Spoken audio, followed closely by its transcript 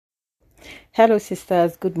Hello,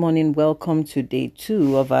 sisters. Good morning. Welcome to day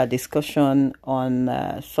 2 of our discussion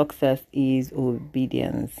on success is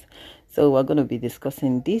obedience. So we're going to be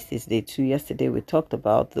discussing this. Is day 2. Yesterday we talked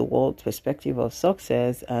about the world's perspective of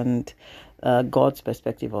success and God's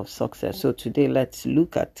perspective of success. So today let's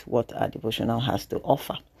look at what our devotional has to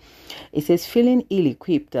offer. It says, feeling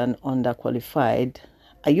ill-equipped and underqualified.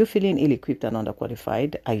 Are you feeling ill-equipped and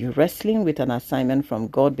underqualified? Are you wrestling with an assignment from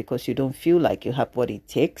God because you don't feel like you have what it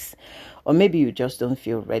takes? Or maybe you just don't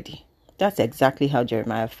feel ready? That's exactly how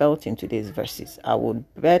Jeremiah felt in today's verses. I would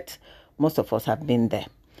bet most of us have been there,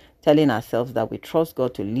 telling ourselves that we trust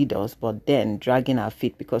God to lead us, but then dragging our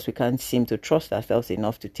feet because we can't seem to trust ourselves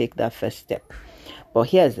enough to take that first step. But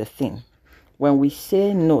here's the thing. When we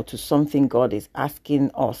say no to something God is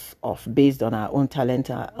asking us of based on our own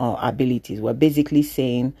talent or abilities, we're basically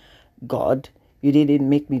saying, God, you didn't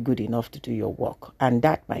make me good enough to do your work. And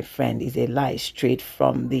that, my friend, is a lie straight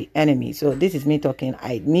from the enemy. So this is me talking.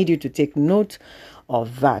 I need you to take note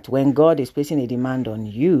of that. When God is placing a demand on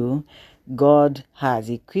you, God has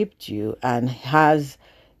equipped you and has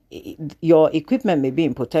your equipment may be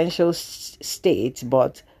in potential state,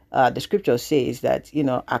 but the scripture says that,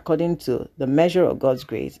 according to the measure of God's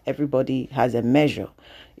grace, everybody has a measure.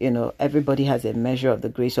 Everybody has a measure of the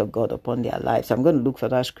grace of God upon their lives. I'm going to look for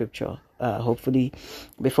that scripture, hopefully,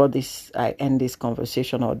 before I end this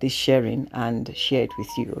conversation or this sharing and share it with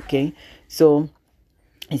you, okay? So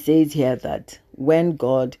it says here that when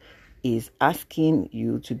God is asking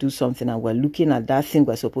you to do something and we're looking at that thing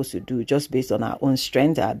we're supposed to do just based on our own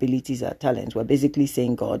strength, our abilities, our talents, we're basically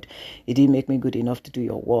saying, God, you didn't make me good enough to do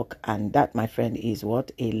your work. And that, my friend, is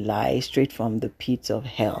what? A lie straight from the pits of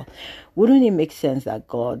hell. Wouldn't it make sense that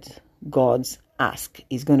God's ask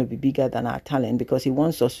is going to be bigger than our talent because he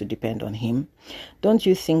wants us to depend on him? Don't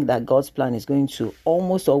you think that God's plan is going to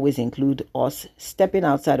almost always include us stepping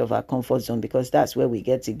outside of our comfort zone, because that's where we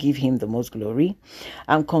get to give him the most glory?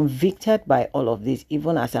 I'm convicted by all of this,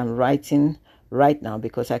 even as I'm writing right now,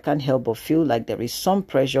 because I can't help but feel like there is some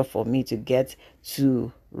pressure for me to get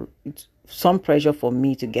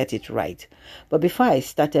it right. But before I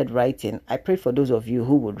started writing, I prayed for those of you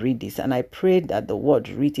who would read this, and I prayed that the word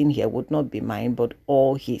written here would not be mine, but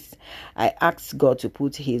all his. I asked God to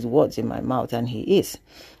put his words in my mouth, and he is.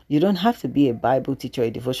 You don't have to be a Bible teacher or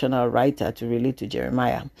a devotional writer to relate to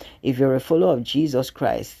Jeremiah. If you're a follower of Jesus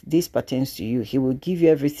Christ, this pertains to you. He will give you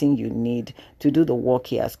everything you need to do the work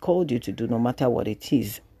he has called you to do, no matter what it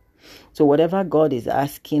is. So whatever God is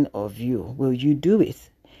asking of you, will you do it?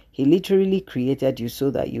 He literally created you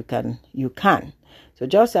so that you can. So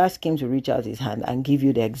just ask him to reach out his hand and give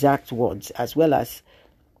you the exact words, as well as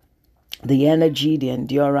the energy, the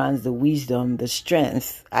endurance, the wisdom, the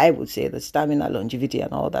strength, I would say the stamina, longevity,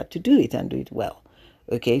 and all that to do it and do it well.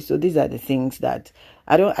 Okay, so these are the things that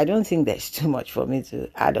I don't think there's too much for me to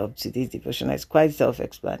add up to this devotion. It's quite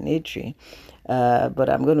self-explanatory, but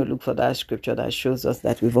I'm going to look for that scripture that shows us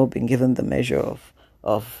that we've all been given the measure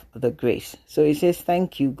of the grace. So it says,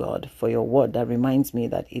 thank you, God, for your word that reminds me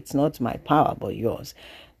that it's not my power but yours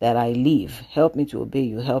that I live. Help me to obey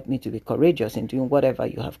you. Help me to be courageous in doing whatever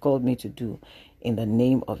you have called me to do, in the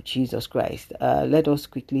name of Jesus Christ. Let us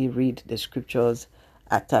quickly read the scriptures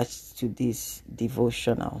attached to this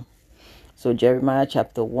devotional. So Jeremiah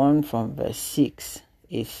chapter 1 from verse 6.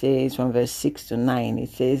 It says, from verse 6 to 9, it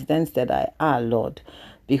says, then said I, Lord,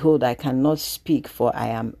 behold, I cannot speak, for I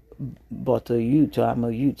am but a youth, or I'm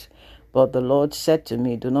a youth. But the Lord said to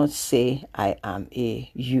me, do not say I am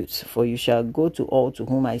a youth, for you shall go to all to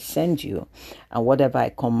whom I send you, and whatever I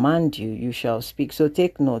command you, you shall speak. So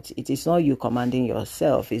take note, it is not you commanding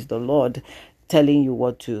yourself, it's the Lord telling you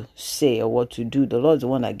what to say or what to do. The Lord's the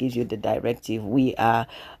one that gives you the directive. We are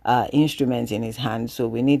instruments in his hand, so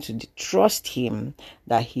we need to trust him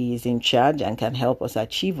that he is in charge and can help us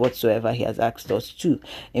achieve whatsoever he has asked us to.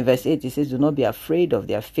 In verse 8, it says, do not be afraid of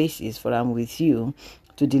their faces, for I'm with you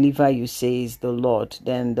to deliver you, says the Lord.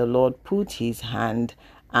 Then the Lord put his hand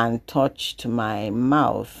and touched my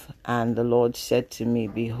mouth, and the Lord said to me,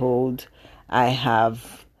 behold, I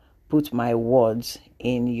have put my words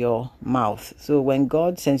in your mouth. So when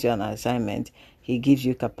God sends you an assignment, he gives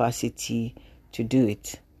you capacity to do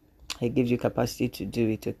it. He gives you capacity to do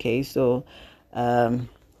it. Okay, so I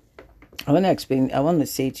want to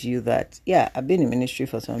say to you that, I've been in ministry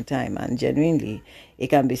for some time, and genuinely, it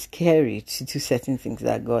can be scary to do certain things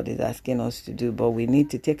that God is asking us to do, but we need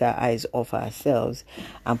to take our eyes off ourselves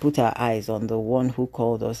and put our eyes on the one who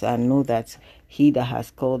called us, and know that he that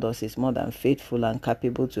has called us is more than faithful and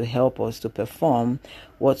capable to help us to perform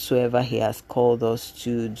whatsoever he has called us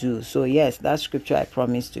to do. So yes, that scripture I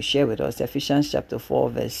promised to share with us, Ephesians chapter 4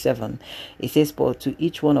 verse 7, it says, "But to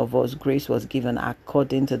each one of us grace was given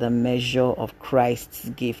according to the measure of Christ's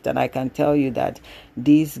gift." And I can tell you that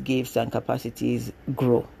these gifts and capacities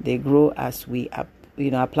grow. They grow as we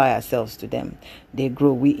apply ourselves to them. They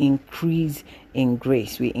grow. We increase in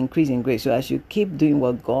grace. We increase in grace. So as you keep doing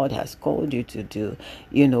what God has called you to do,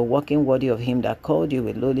 walking worthy of him that called you,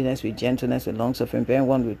 with lowliness, with gentleness, with long suffering, bearing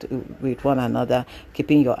one with one another,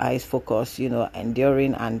 keeping your eyes focused,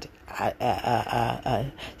 enduring and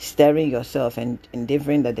stirring yourself and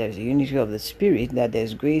endeavoring that there's a unity of the Spirit, that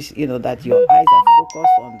there's grace, that your eyes are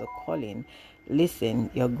focused on the calling. Listen,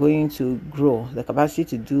 you're going to grow. The capacity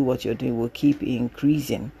to do what you're doing will keep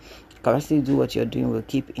increasing. Capacity to do what you're doing will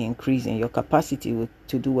keep increasing. Your capacity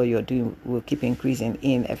to do what you're doing will keep increasing.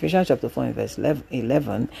 In Ephesians chapter 4 and verse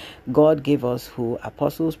 11, God gave us who?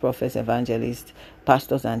 Apostles, prophets, evangelists,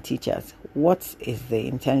 pastors, and teachers. What is the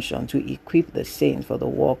intention? To equip the saints for the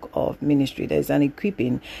work of ministry. There's an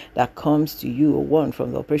equipping that comes to you, one,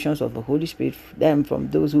 from the operations of the Holy Spirit, then from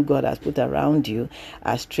those who God has put around you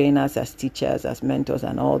as trainers, as teachers, as mentors,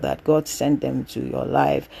 and all that. God sent them to your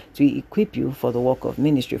life to equip you for the work of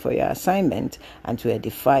ministry, for your assignment, and to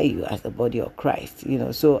edify you as the body of Christ.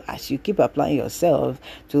 So as you keep applying yourself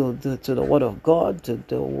to the word of God, to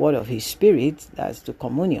the word of his Spirit, that's to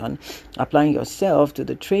communion, applying yourself to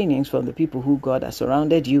the trainings from the people who God has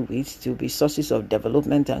surrounded you with to be sources of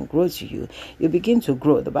development and growth to you, you begin to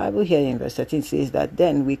grow. The Bible here in verse 13 says that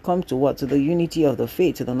then we come to what? To the unity of the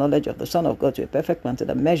faith, to the knowledge of the Son of God, to a perfect man, to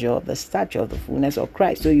the measure of the stature of the fullness of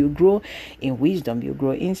Christ. So you grow in wisdom, you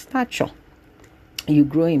grow in stature, you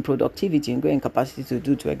grow in productivity, you grow in capacity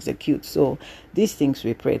to execute. So these things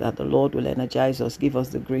we pray that the Lord will energize us, give us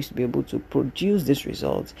the grace to be able to produce these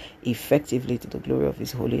results effectively to the glory of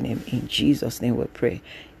his holy name. In Jesus' name we pray.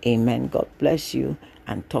 Amen. God bless you,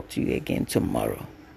 and talk to you again tomorrow.